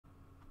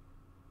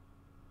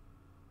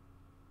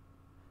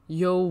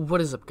Yo, what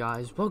is up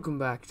guys? Welcome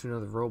back to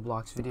another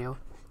Roblox video.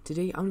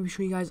 Today I'm going to be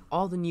showing you guys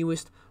all the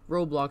newest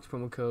Roblox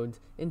promo codes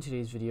in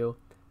today's video.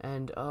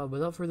 And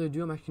without further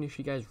ado, I'm actually going to show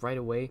you guys right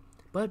away.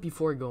 But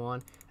before I go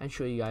on and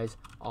show you guys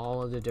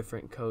all of the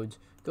different codes,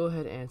 go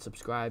ahead and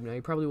subscribe. Now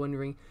you're probably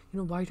wondering,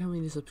 why are you telling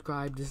me to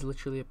subscribe? This is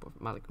literally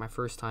my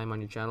first time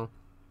on your channel.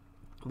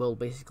 Well,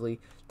 basically,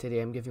 today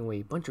I'm giving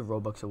away a bunch of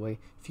Robux away.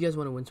 If you guys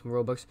want to win some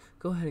Robux,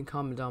 go ahead and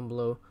comment down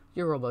below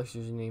your Roblox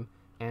username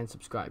and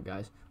subscribe,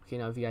 guys. Okay,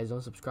 now if you guys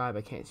don't subscribe,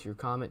 I can't see your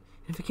comment.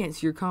 And if I can't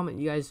see your comment,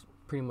 you guys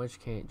pretty much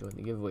can't join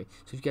the giveaway.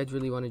 So if you guys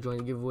really want to join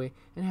the giveaway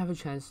and have a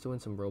chance to win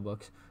some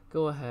Robux,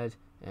 go ahead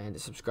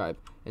and subscribe.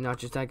 And not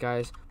just that,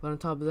 guys, but on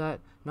top of that,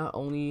 not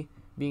only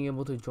being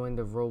able to join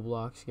the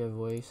Roblox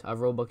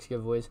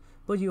giveaways,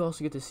 but you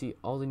also get to see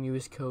all the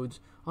newest codes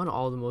on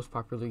all the most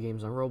popular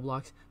games on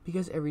Roblox,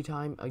 because every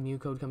time a new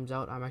code comes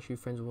out, I'm actually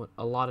friends with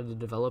a lot of the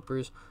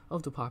developers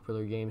of the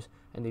popular games,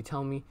 and they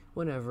tell me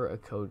whenever a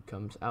code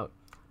comes out.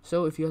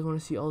 So if you guys want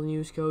to see all the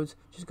newest codes,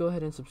 just go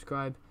ahead and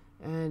subscribe,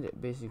 and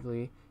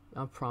basically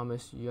I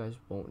promise you guys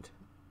won't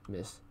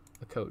miss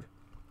a code.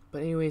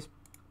 But anyways,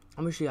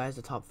 I'm going to show you guys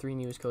the top 3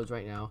 newest codes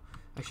right now.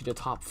 Actually the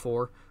top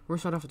 4. We're going to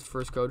start off with the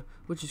first code,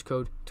 which is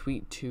code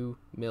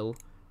tweet2mil.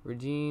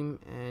 Redeem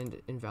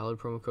and invalid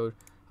promo code.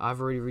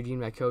 I've already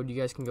redeemed that code. You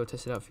guys can go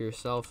test it out for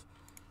yourself.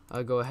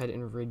 Go ahead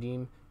and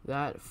redeem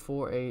that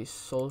for a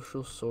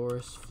social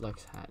source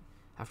flex hat.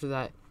 After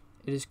that,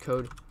 it is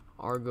code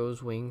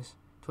Argo's Wings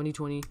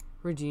 2020.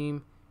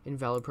 Redeem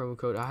invalid promo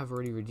code. I have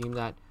already redeemed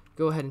that.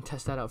 Go ahead and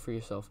test that out for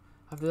yourself.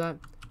 After that,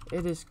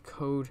 it is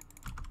code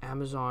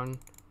Amazon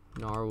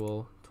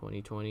Narwhal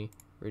 2020.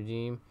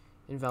 Redeem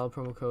invalid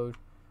promo code,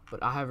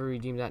 but I have already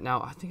redeemed that.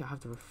 Now I think I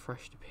have to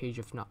refresh the page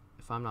if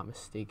I'm not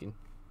mistaken.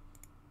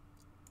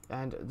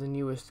 And the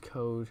newest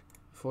code,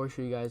 before I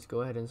show you guys,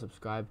 go ahead and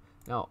subscribe.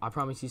 Now I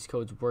promise these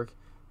codes work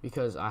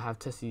because I have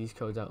tested these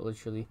codes out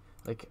literally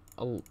like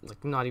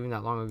not even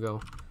that long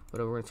ago.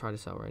 But we're gonna try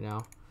this out right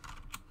now.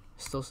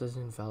 Still says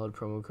invalid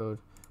promo code,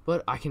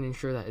 but I can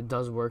ensure that it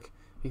does work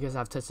because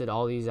I've tested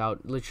all these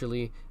out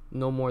literally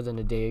no more than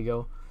a day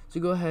ago.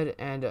 So go ahead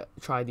and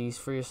try these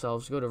for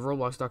yourselves. Go to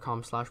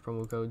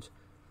roblox.com/promo codes.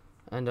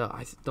 And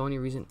the only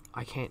reason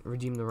I can't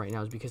redeem them right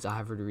now is because I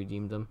have already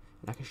redeemed them.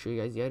 And I can show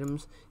you guys the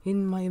items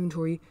in my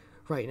inventory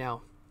right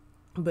now.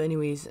 But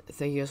anyways,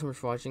 thank you guys so much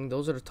for watching.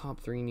 Those are the top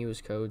 3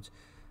 newest codes.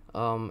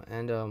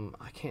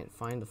 I can't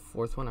find the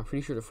 4th one. I'm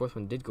pretty sure the 4th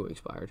one did go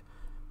expired.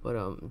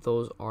 But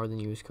those are the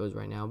newest codes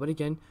right now. But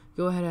again,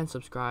 go ahead and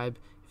subscribe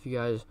if you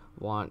guys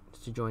want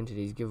to join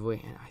today's giveaway.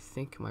 And I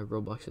think my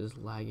Roblox is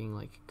lagging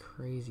like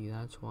crazy.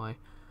 That's why.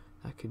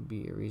 That could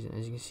be a reason.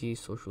 As you can see,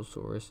 social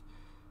source.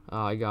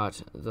 I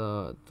got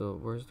the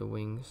where's the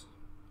wings?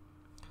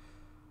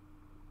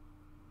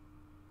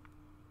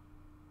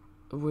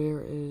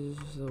 Where is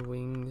the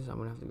wings? I'm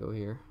gonna have to go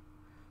here.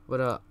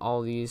 But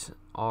all these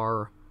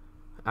are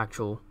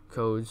actual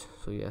codes.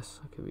 So yes,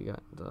 okay, we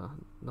got the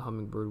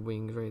hummingbird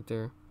wings right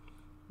there.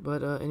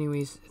 But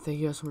anyways, thank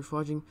you guys so much for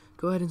watching.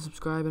 Go ahead and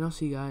subscribe, and I'll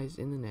see you guys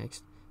in the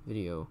next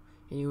video.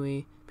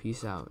 Anyway,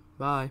 peace out.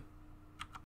 Bye.